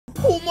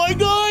my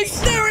gosh,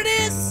 there it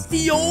is!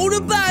 The old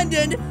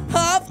abandoned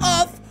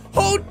half-off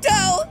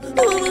hotel.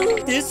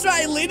 That's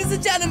right, ladies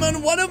and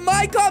gentlemen. One of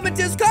my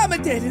commenters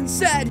commented and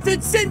said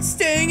that since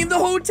staying in the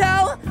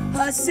hotel,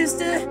 her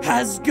sister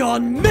has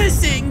gone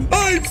missing.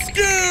 I'm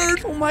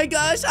scared. Oh my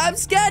gosh, I'm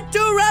scared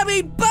too,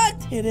 Remy.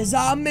 But it is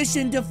our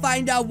mission to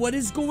find out what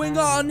is going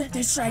on.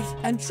 That's right,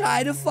 and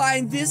try to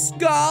find this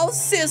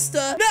girl's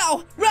sister.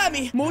 Now,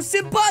 Remy, most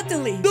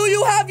importantly, do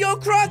you have your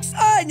Crocs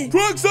on?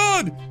 Crocs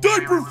on.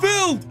 Diaper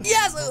filled.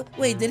 Yes.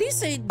 Wait, did he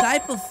say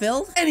diaper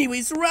filled?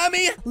 Anyways,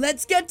 Remy,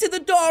 let's get to the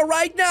door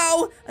right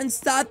now and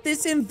start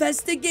this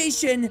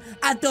investigation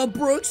at the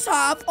Brooks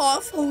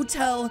Half-Off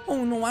Hotel.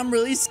 Oh no, I'm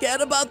really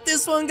scared about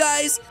this one,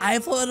 guys.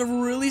 I've heard of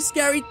really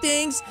scary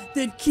things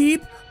that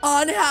keep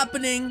on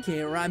happening.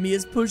 Okay, Remy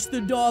has pushed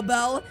the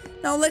doorbell.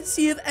 Now let's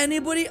see if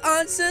anybody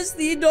answers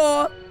the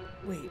door.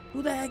 Wait,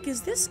 who the heck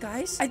is this,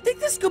 guys? I think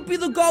this could be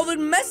the girl that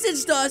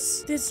messaged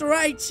us. That's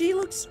right, she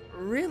looks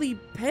really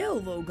pale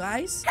though,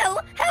 guys. Hello?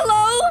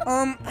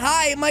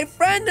 Hi, my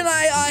friend and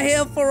I are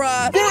here for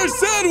a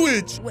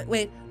sandwich.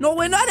 Wait, no,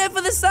 we're not here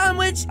for the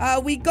sandwich.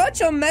 We got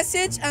your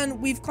message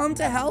and we've come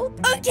to help.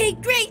 Okay,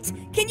 great.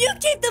 Can you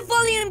keep the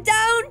volume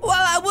down? Well,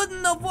 I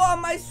wouldn't have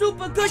worn my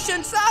super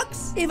cushion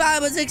socks if I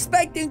was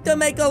expecting to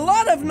make a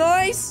lot of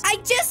noise. I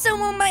just don't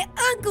want my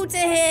uncle to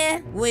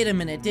hear. Wait a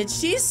minute, did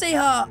she say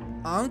her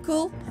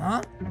uncle?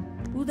 Huh?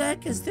 Who the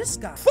heck is this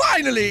guy?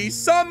 Finally,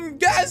 some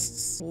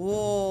guests.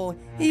 Oh,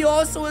 he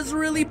also has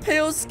really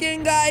pale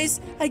skin,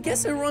 guys. I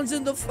guess it runs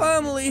in the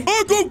family.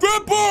 Uncle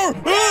Grandpa!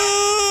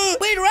 Ah!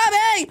 Wait,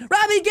 Robbie!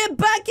 Robbie, get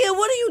back here!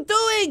 What are you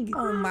doing?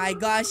 Oh my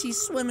gosh,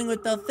 he's swimming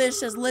with the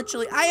fishes,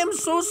 literally. I am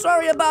so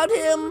sorry about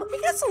him. He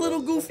gets a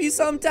little goofy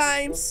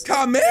sometimes.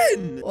 Come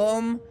in!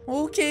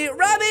 Okay,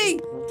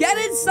 Robbie! Get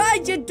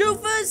inside, you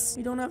doofus!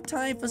 We don't have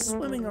time for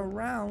swimming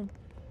around.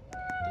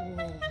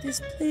 This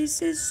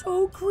place is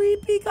so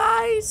creepy,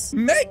 guys.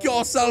 Make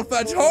yourself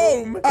at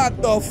home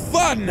at the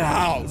fun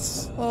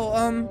house.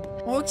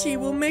 Okay,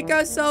 we'll make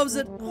ourselves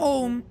at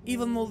home,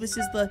 even though this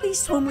is the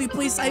least homely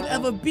place I've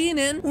ever been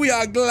in. We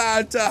are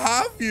glad to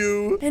have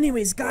you.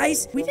 Anyways,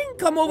 guys, we didn't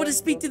come over to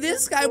speak to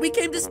this guy. We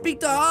came to speak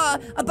to her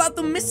about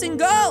the missing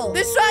girl.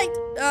 That's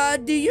right.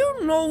 Do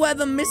you know where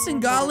the missing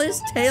girl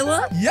is,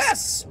 Taylor?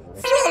 Yes.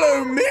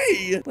 Follow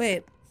me.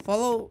 Wait.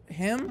 Follow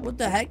him? What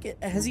the heck?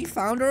 Has he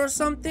found her or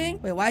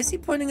something? Wait, why is he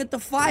pointing at the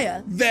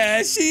fire?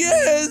 There she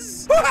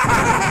is!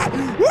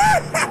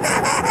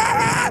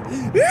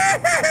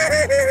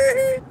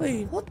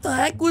 Wait, what the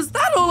heck was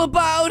that all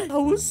about?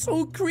 That was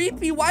so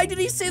creepy. Why did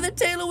he say that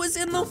Taylor was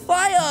in the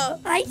fire?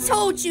 I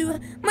told you,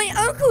 my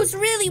uncle's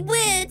really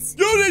weird.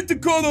 You need to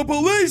call the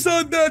police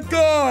on that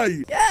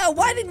guy! Yeah,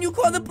 why didn't you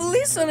call the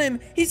police on him?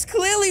 He's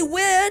clearly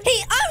weird.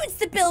 He owns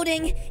the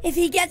building. If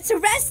he gets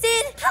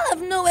arrested, I'll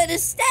have nowhere to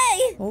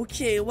stay.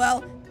 Okay,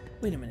 well,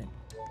 wait a minute.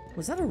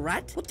 Was that a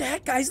rat? What the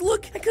heck, guys?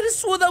 Look, I could have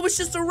swore that was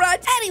just a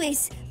rat.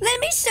 Anyways, let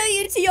me show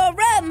you to your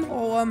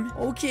room.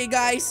 Okay,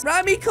 guys.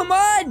 Remy, come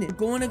on. We're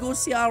going to go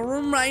see our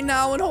room right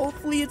now, and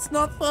hopefully it's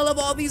not full of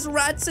all these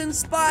rats and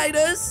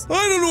spiders.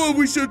 I don't know if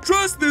we should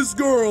trust this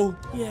girl.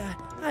 Yeah,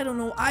 I don't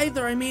know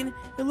either. I mean,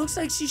 it looks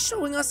like she's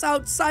showing us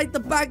outside the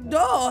back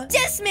door.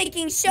 Just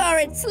making sure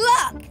it's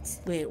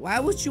locked. Wait, why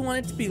would you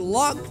want it to be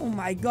locked? Oh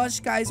my gosh,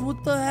 guys,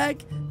 what the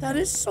heck? That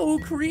is so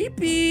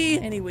creepy.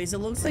 Anyways, it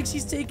looks like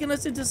she's taking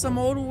us into some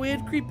old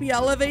weird creepy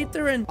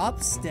elevator and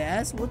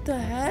upstairs. What the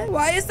heck?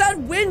 Why is that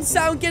wind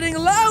sound getting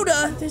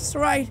louder? That's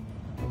right.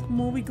 The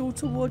more we go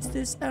towards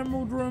this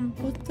emerald room.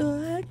 What the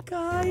heck,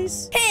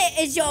 guys? Here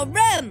is your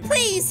room.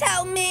 Please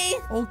help me.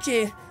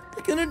 Okay,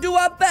 we're gonna do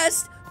our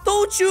best.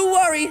 Don't you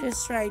worry.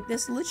 That's right.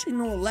 There's literally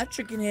no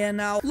electric in here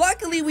now.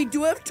 Luckily, we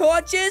do have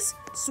torches,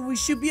 so we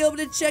should be able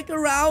to check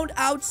around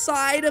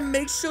outside and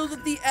make sure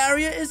that the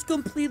area is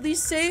completely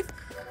safe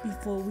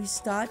before we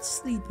start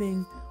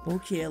sleeping.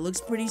 Okay, it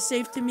looks pretty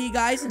safe to me,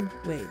 guys. And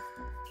wait,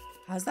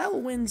 has that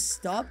wind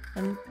stopped?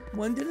 And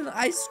when did an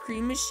ice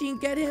cream machine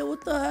get here?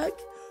 What the heck?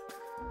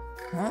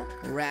 Huh?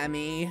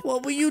 Remy,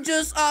 what were you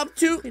just up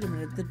to? Wait a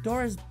minute, the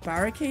door is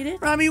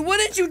barricaded? Remy, what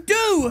did you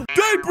do?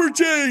 Diaper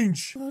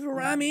change! But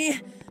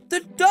Remy, the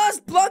door's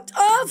blocked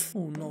off!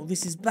 Oh no,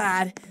 this is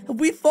bad. Have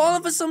we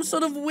fallen for some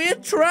sort of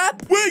weird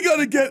trap? We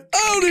gotta get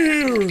out of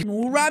here!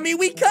 No, Remy,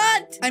 we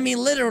can't! I mean,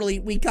 literally,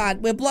 we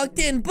can't. We're blocked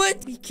in,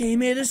 but we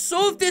came here to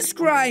solve this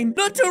crime,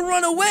 not to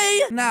run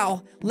away!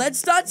 Now, let's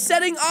start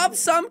setting up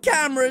some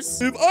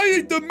cameras. If I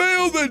eat the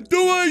mail, then do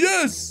I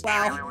yes!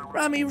 Wow,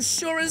 Remy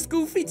sure is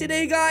goofy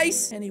today,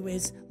 guys.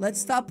 Anyways, let's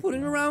start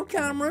putting around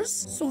cameras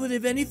so that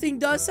if anything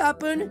does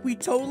happen, we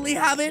totally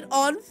have it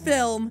on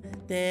film.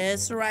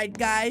 That's right,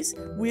 guys.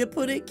 We're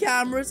putting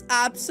cameras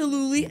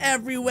absolutely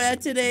everywhere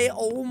today.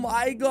 Oh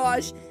my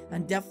gosh.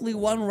 And definitely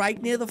one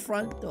right near the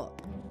front door.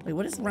 Wait,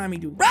 what is Remy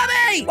doing?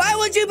 Remy! Why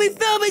would you be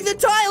filming the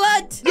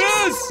toilet?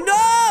 Yes!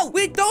 No!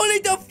 We don't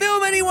need to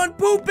film anyone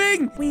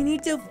pooping! We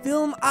need to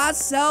film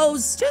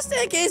ourselves, just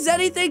in case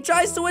anything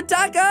tries to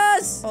attack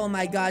us! Oh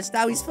my gosh,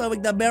 now he's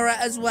filming the mirror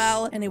as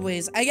well.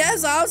 Anyways, I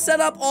guess I'll set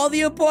up all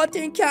the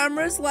important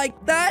cameras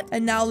like that,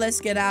 and now let's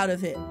get out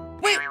of here.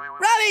 Wait,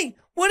 Remy!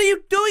 What are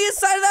you doing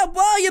inside of that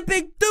wall, you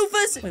big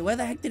doofus? Wait, where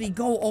the heck did he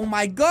go? Oh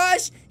my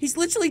gosh! He's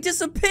literally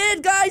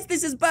disappeared, guys!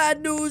 This is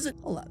bad news!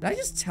 Hold on, did I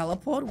just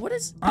teleport? What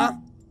is... Huh?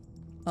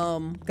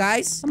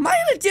 Guys? Am I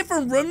in a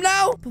different room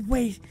now? But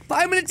wait, if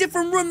I'm in a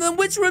different room, then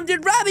which room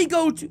did Remy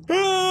go to?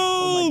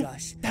 Oh my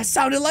gosh, that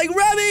sounded like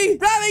Remy!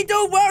 Remy,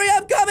 don't worry,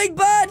 I'm coming,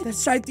 bud!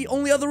 That's right, the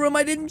only other room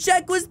I didn't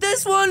check was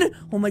this one!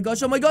 Oh my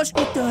gosh, what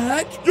the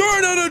heck?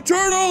 You're not a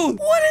turtle!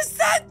 What is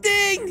that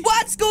thing?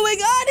 What's going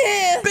on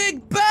here?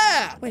 Big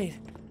Bear! Wait,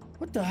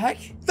 what the heck?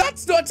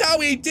 That's not how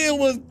we deal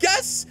with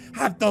guests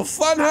at the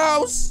fun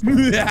house!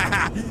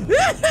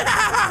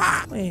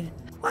 Wait,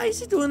 why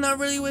is he doing that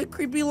really weird,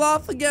 creepy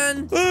laugh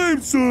again?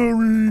 I'm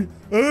sorry.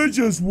 I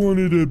just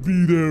wanted to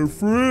be their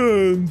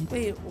friend.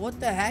 Wait, what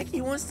the heck?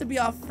 He wants to be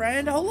our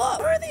friend? Hold up.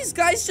 Where are these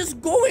guys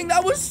just going?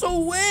 That was so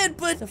weird.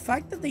 But the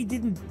fact that they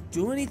didn't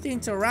do anything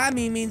to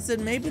Remy means that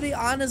maybe they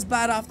aren't as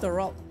bad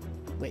after all.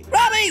 Wait,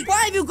 Remy,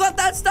 why have you got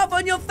that stuff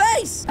on your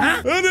face?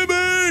 Huh?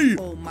 Enemy!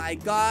 Oh my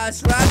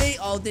gosh, Remy.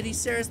 Oh, did he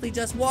seriously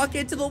just walk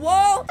into the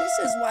wall? This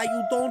is why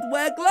you don't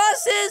wear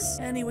glasses.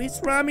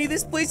 Anyways, Remy,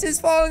 this place is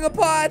falling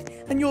apart,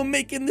 and you're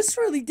making this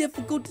really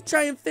difficult to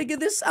try and figure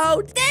this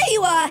out. There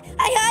you are.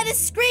 I heard a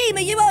scream. Are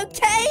you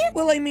okay?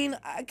 Well, I mean,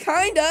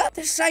 kinda.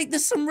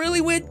 There's some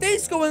really weird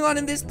things going on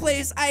in this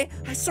place. I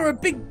saw a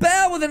big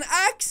bear with an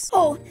axe.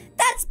 Oh,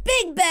 that's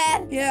Big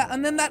Bear. Yeah,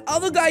 and then that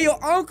other guy,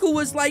 your uncle,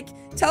 was like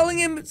telling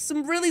him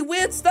some really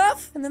weird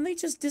stuff, and then they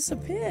just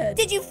disappeared.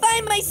 Did you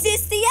find my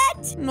sister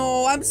yet?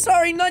 No, I'm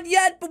sorry, not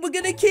yet, but we're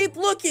gonna keep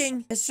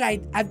looking. That's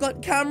right, I've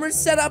got cameras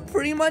set up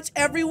pretty much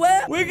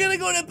everywhere. We're gonna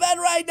go to bed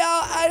right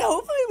now, and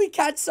hopefully we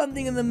catch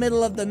something in the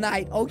middle of the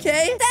night,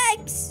 okay?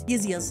 Thanks.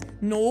 Yes,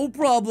 no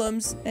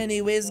problems.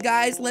 Anyways,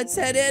 guys, let's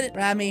head in.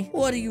 Remy,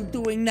 what are you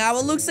doing now?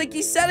 It looks like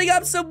he's setting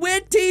up some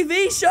weird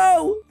TV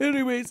show.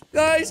 Anyways,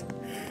 guys,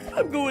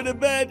 I'm going to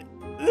bed.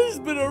 This has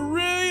been a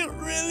really,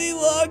 really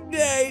long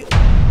day.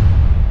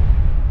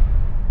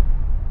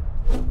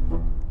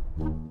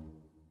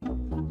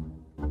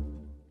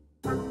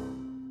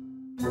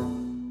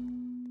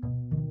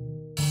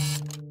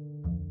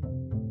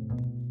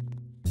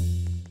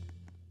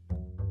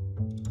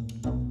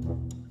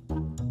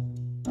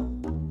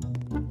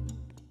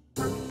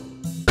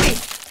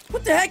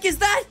 What the heck is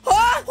that?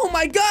 Huh? Oh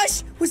my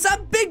gosh! Was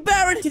that Big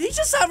Baron? Did he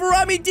just have a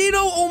rammydino?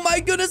 Oh my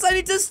goodness, I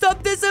need to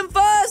stop this and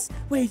fast!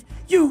 Wait,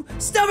 you!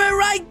 Stop it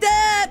right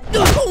there!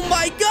 Oh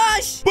my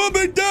gosh! Put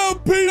me down,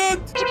 Peanut!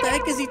 What the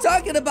heck is he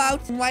talking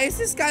about? Why is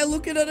this guy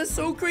looking at us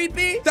so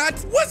creepy?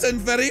 That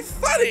wasn't very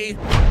funny!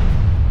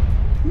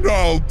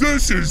 Now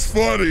this is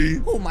funny!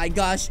 Oh my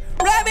gosh!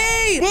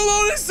 Remy!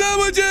 Bologna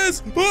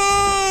sandwiches!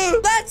 Ah!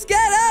 Let's get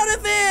out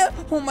of here!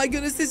 Oh my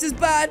goodness, this is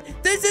bad.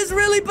 This is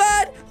really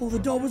bad. Oh, the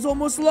door was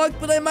almost locked,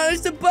 but I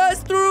managed to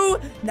burst through.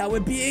 Now we're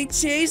being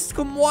chased.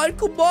 Come on,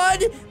 come on.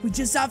 We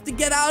just have to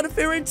get out of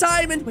here in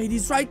time. And wait,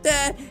 he's right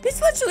there.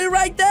 He's literally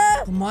right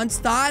there. Come on,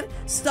 start.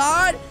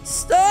 Start.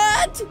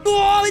 Start.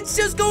 Oh, it's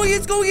just going.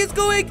 It's going. It's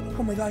going.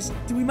 Oh my gosh.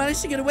 Did we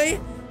manage to get away?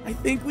 I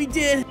think we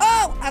did.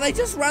 Oh, and I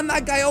just ran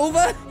that guy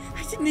over.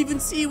 I didn't even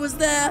see he was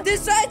there.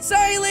 This side,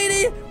 sorry,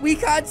 lady. We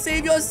can't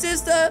save your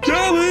sister.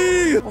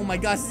 Kelly! Oh my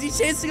gosh, is he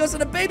chasing us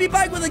on a baby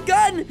bike with a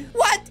gun?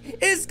 What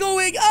is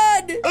going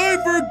on? I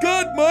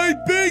forgot my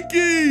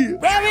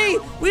binky! Remy,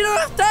 we don't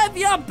have time for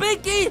your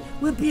binky.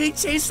 We're being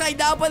chased right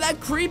now by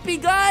that creepy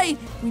guy.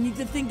 We need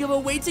to think of a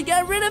way to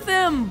get rid of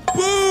him.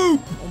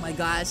 Boop! Oh my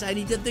gosh, I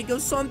need to think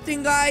of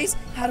something, guys.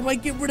 How do I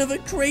get rid of a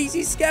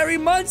crazy, scary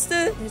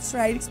monster? That's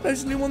right,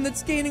 especially one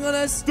that's gaining on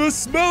us. The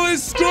smell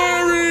is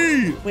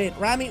scary! Wait,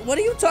 Remy, what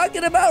are you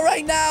talking about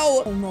right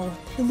now? Oh no,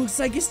 it looks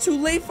like it's too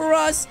late for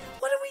us.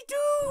 What do we do?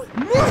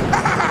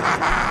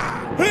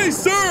 Hey,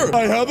 sir!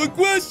 I have a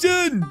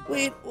question!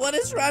 Wait, what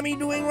is Remy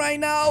doing right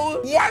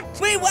now?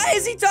 What? Wait, why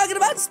is he talking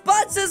about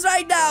sponsors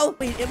right now?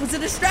 Wait, it was a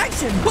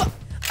distraction.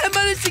 I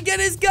managed to get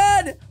his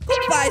gun.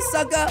 Goodbye,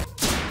 sucker.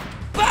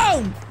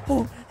 Boom!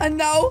 Oh, and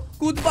now,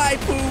 goodbye,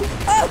 Pooh.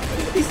 Oh,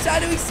 he's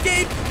trying to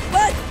escape,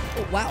 but...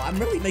 Oh, wow, I'm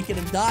really making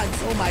him dodge.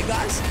 Oh, my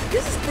gosh.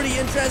 This is pretty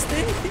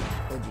interesting.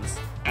 Oh, jeez.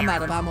 I'm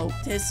out of ammo.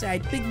 That's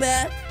right, Big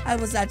Bear. I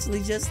was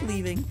actually just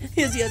leaving.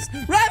 Yes.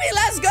 Remy,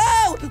 let's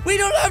go! We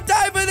don't have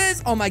time for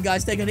this! Oh my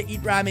gosh, they're gonna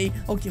eat Remy.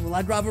 Okay, well,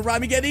 I'd rather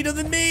Remy get eaten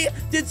than me.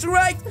 That's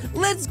right.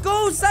 Let's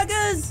go,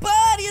 suckers!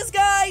 But yes,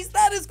 guys,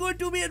 that is going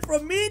to be it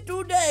from me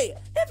today.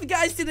 If you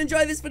guys did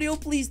enjoy this video,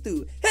 please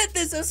do hit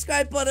the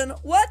subscribe button.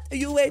 What are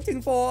you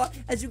waiting for?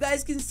 As you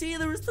guys can see,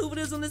 there is 2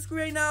 videos on the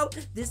screen right now.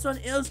 This one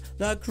is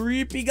the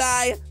creepy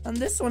guy, and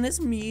this one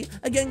is me.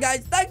 Again,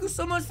 guys, thank you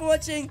so much for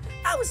watching.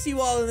 I will see you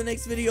all in the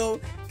next video.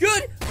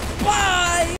 Goodbye!